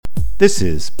This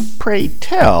is Pray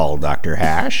Tell, Dr.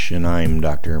 Hash, and I'm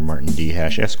Dr. Martin D.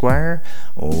 Hash, Esquire,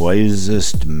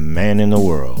 wisest man in the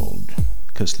world.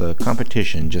 'Cause the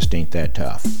competition just ain't that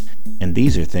tough. And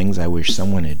these are things I wish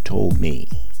someone had told me.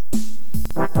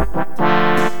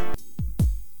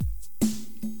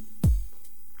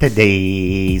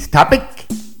 Today's topic,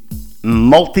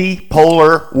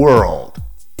 Multipolar World.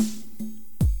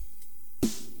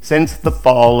 Since the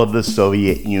fall of the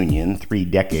Soviet Union 3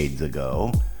 decades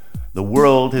ago, the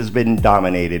world has been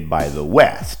dominated by the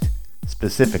West,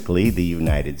 specifically the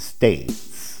United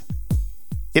States.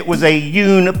 It was a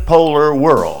unipolar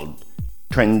world,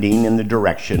 trending in the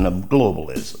direction of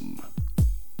globalism.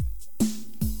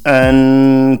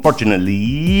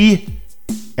 Unfortunately,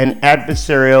 an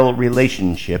adversarial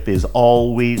relationship is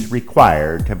always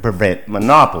required to prevent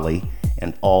monopoly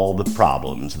and all the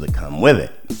problems that come with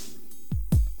it.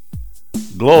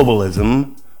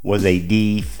 Globalism was a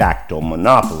de facto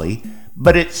monopoly,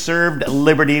 but it served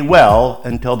liberty well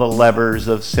until the levers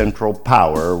of central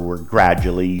power were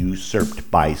gradually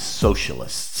usurped by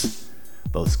socialists,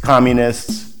 those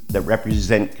communists that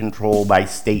represent control by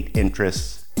state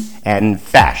interests, and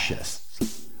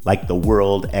fascists, like the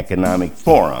World Economic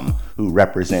Forum, who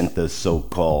represent the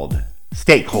so-called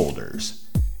stakeholders,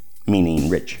 meaning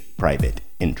rich private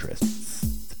interests.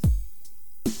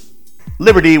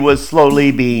 Liberty was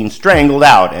slowly being strangled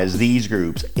out as these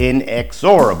groups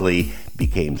inexorably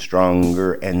became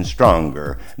stronger and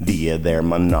stronger via their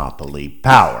monopoly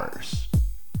powers.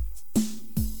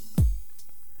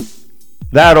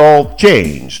 That all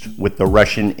changed with the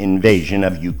Russian invasion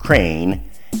of Ukraine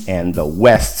and the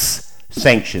West's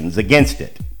sanctions against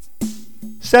it.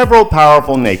 Several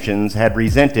powerful nations had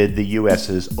resented the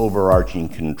U.S.'s overarching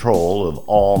control of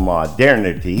all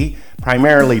modernity,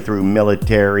 primarily through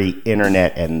military,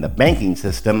 internet, and the banking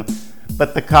system,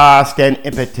 but the cost and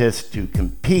impetus to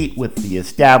compete with the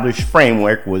established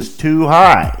framework was too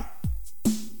high.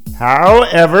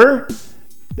 However,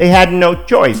 they had no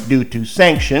choice due to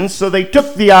sanctions, so they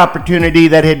took the opportunity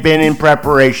that had been in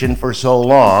preparation for so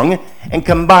long and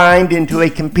combined into a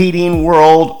competing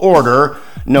world order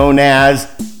known as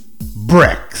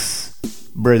BRICS: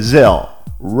 Brazil,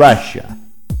 Russia,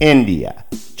 India,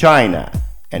 China,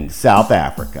 and South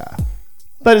Africa,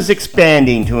 but is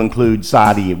expanding to include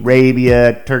Saudi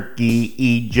Arabia, Turkey,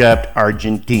 Egypt,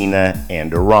 Argentina,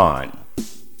 and Iran.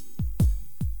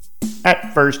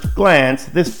 At first glance,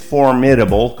 this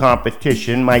formidable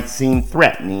competition might seem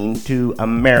threatening to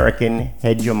American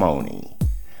hegemony.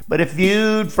 But if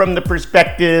viewed from the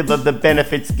perspective of the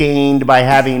benefits gained by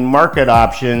having market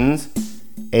options,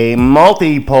 a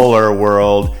multipolar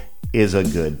world is a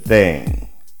good thing.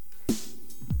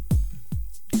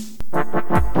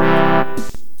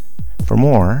 For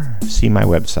more, see my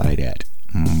website at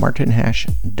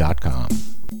martinhash.com.